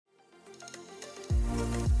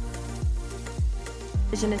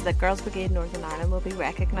vision is that Girls Brigade Northern Ireland will be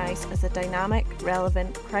recognised as a dynamic,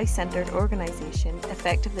 relevant, Christ-centred organisation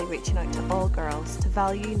effectively reaching out to all girls to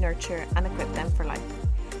value, nurture and equip them for life.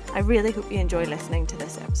 I really hope you enjoy listening to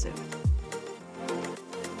this episode.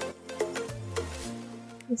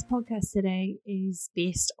 This podcast today is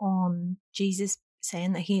based on Jesus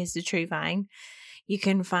saying that he is the true vine. You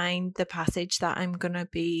can find the passage that I'm going to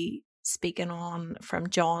be speaking on from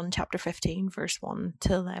John chapter 15 verse 1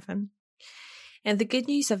 to 11. And the good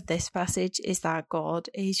news of this passage is that God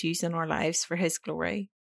is using our lives for his glory.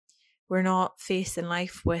 We're not facing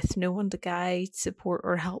life with no one to guide, support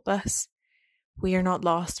or help us. We are not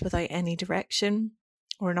lost without any direction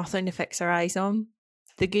or nothing to fix our eyes on.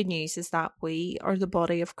 The good news is that we are the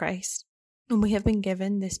body of Christ, and we have been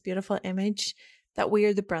given this beautiful image that we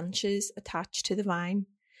are the branches attached to the vine.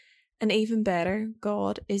 And even better,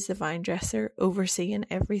 God is the vine dresser overseeing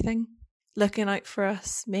everything, looking out for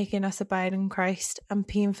us, making us abide in Christ and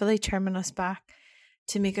painfully trimming us back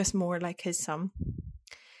to make us more like his son.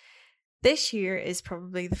 This year is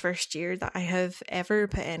probably the first year that I have ever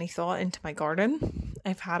put any thought into my garden.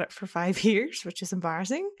 I've had it for 5 years, which is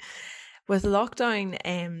embarrassing. With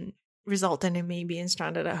lockdown resulting in me being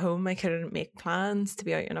stranded at home, I couldn't make plans to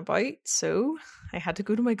be out and about, so I had to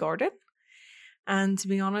go to my garden. And to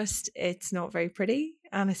be honest, it's not very pretty,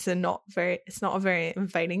 and it's not a very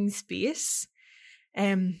inviting space.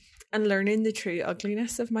 And learning the true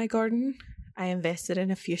ugliness of my garden, I invested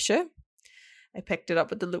in a fuchsia. I picked it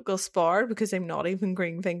up at the local Spar because I'm not even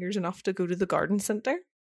green fingers enough to go to the garden centre.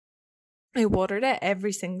 I watered it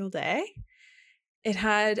every single day. It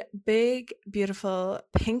had big, beautiful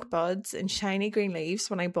pink buds and shiny green leaves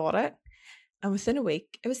when I bought it. And within a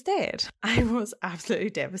week, it was dead. I was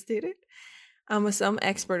absolutely devastated. And with some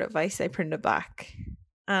expert advice, I pruned it back.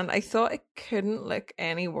 And I thought it couldn't look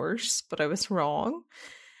any worse, but I was wrong.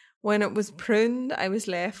 When it was pruned, I was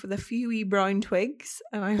left with a few wee brown twigs,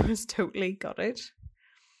 and I was totally gutted.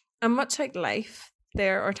 And much like life,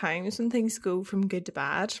 there are times when things go from good to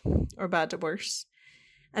bad, or bad to worse.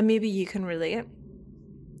 And maybe you can relate.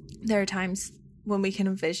 There are times when we can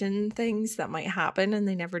envision things that might happen and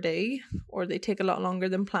they never do, or they take a lot longer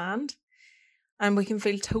than planned. And we can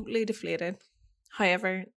feel totally deflated.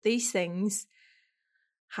 However, these things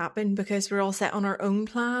happen because we're all set on our own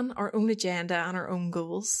plan, our own agenda, and our own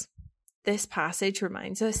goals. This passage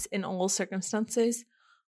reminds us, in all circumstances,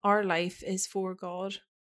 our life is for God.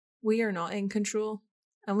 We are not in control,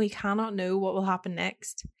 and we cannot know what will happen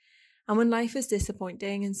next. And when life is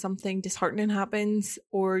disappointing and something disheartening happens,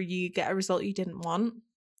 or you get a result you didn't want,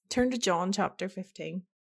 turn to John chapter 15.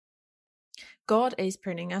 God is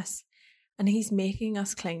pruning us, and he's making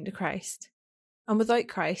us cling to Christ. And without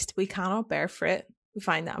Christ, we cannot bear fruit. We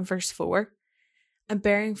find that in verse 4. And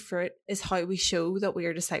bearing fruit is how we show that we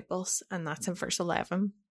are disciples, and that's in verse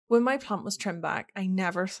 11. When my plant was trimmed back, I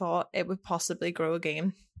never thought it would possibly grow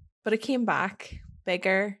again. But it came back,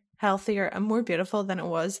 bigger, healthier, and more beautiful than it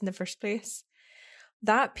was in the first place.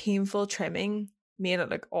 That painful trimming made it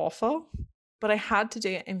look awful, but I had to do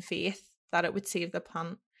it in faith that it would save the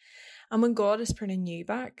plant. And when God is pruning you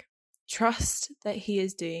back, trust that he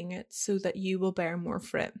is doing it so that you will bear more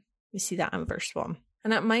fruit. We see that in verse 1.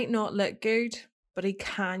 And it might not look good, but he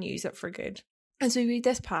can use it for good. As we read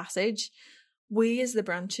this passage, we as the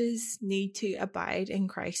branches need to abide in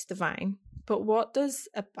Christ the vine. But what does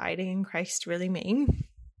abiding in Christ really mean?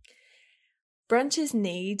 Branches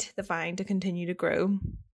need the vine to continue to grow.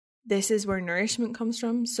 This is where nourishment comes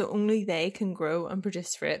from, so only they can grow and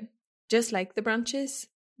produce fruit. Just like the branches,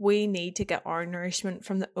 we need to get our nourishment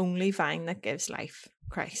from the only vine that gives life,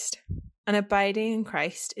 Christ. And abiding in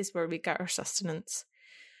Christ is where we get our sustenance.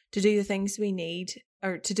 To do the things we need,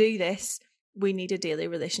 or to do this, we need a daily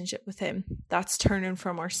relationship with him. That's turning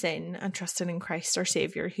from our sin and trusting in Christ, our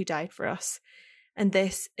Saviour, who died for us. And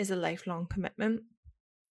this is a lifelong commitment.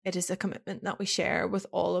 It is a commitment that we share with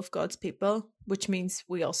all of God's people, which means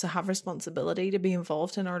we also have responsibility to be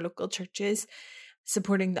involved in our local churches,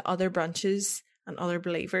 supporting the other branches and other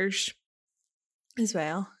believers as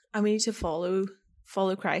well. And we need to follow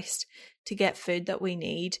Christ to get food that we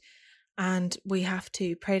need. And we have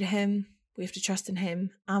to pray to him, we have to trust in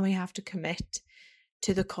him, and we have to commit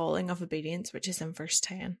to the calling of obedience, which is in verse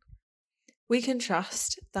 10. We can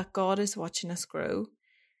trust that God is watching us grow,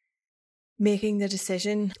 making the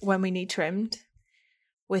decision when we need trimmed,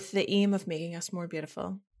 with the aim of making us more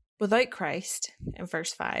beautiful. Without Christ, in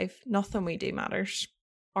verse 5, nothing we do matters.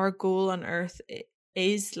 Our goal on earth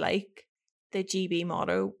is like the GB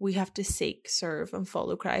motto: we have to seek, serve, and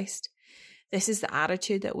follow Christ. This is the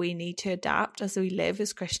attitude that we need to adapt as we live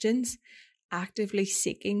as Christians, actively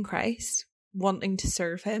seeking Christ, wanting to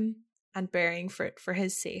serve him, and bearing fruit for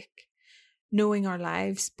his sake, knowing our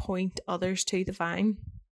lives point others to the vine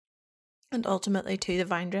and ultimately to the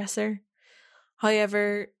vine dresser.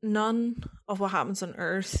 However, none of what happens on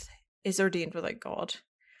earth is ordained without God.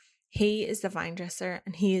 He is the vine dresser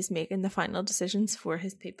and he is making the final decisions for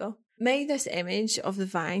his people. May this image of the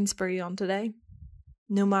vine spur you on today.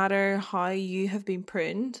 No matter how you have been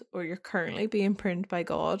pruned or you're currently being pruned by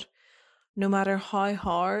God, no matter how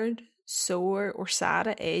hard, sore or sad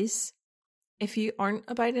it is, if you aren't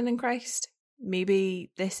abiding in Christ,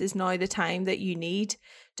 maybe this is now the time that you need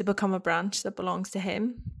to become a branch that belongs to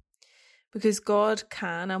him. Because God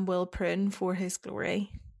can and will prune for his glory.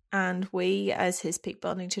 And we as his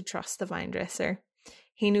people need to trust the vine dresser.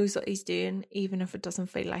 He knows what he's doing, even if it doesn't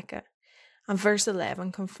feel like it. And verse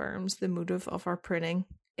 11 confirms the motive of our pruning.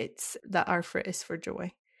 It's that our fruit is for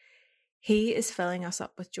joy. He is filling us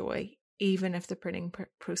up with joy, even if the pruning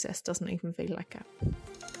process doesn't even feel like it.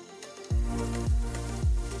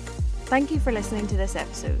 Thank you for listening to this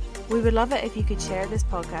episode. We would love it if you could share this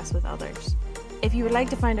podcast with others. If you would like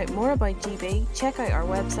to find out more about GB, check out our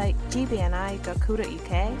website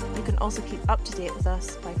gbni.co.uk. You can also keep up to date with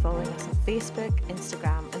us by following us on Facebook,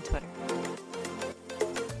 Instagram and Twitter.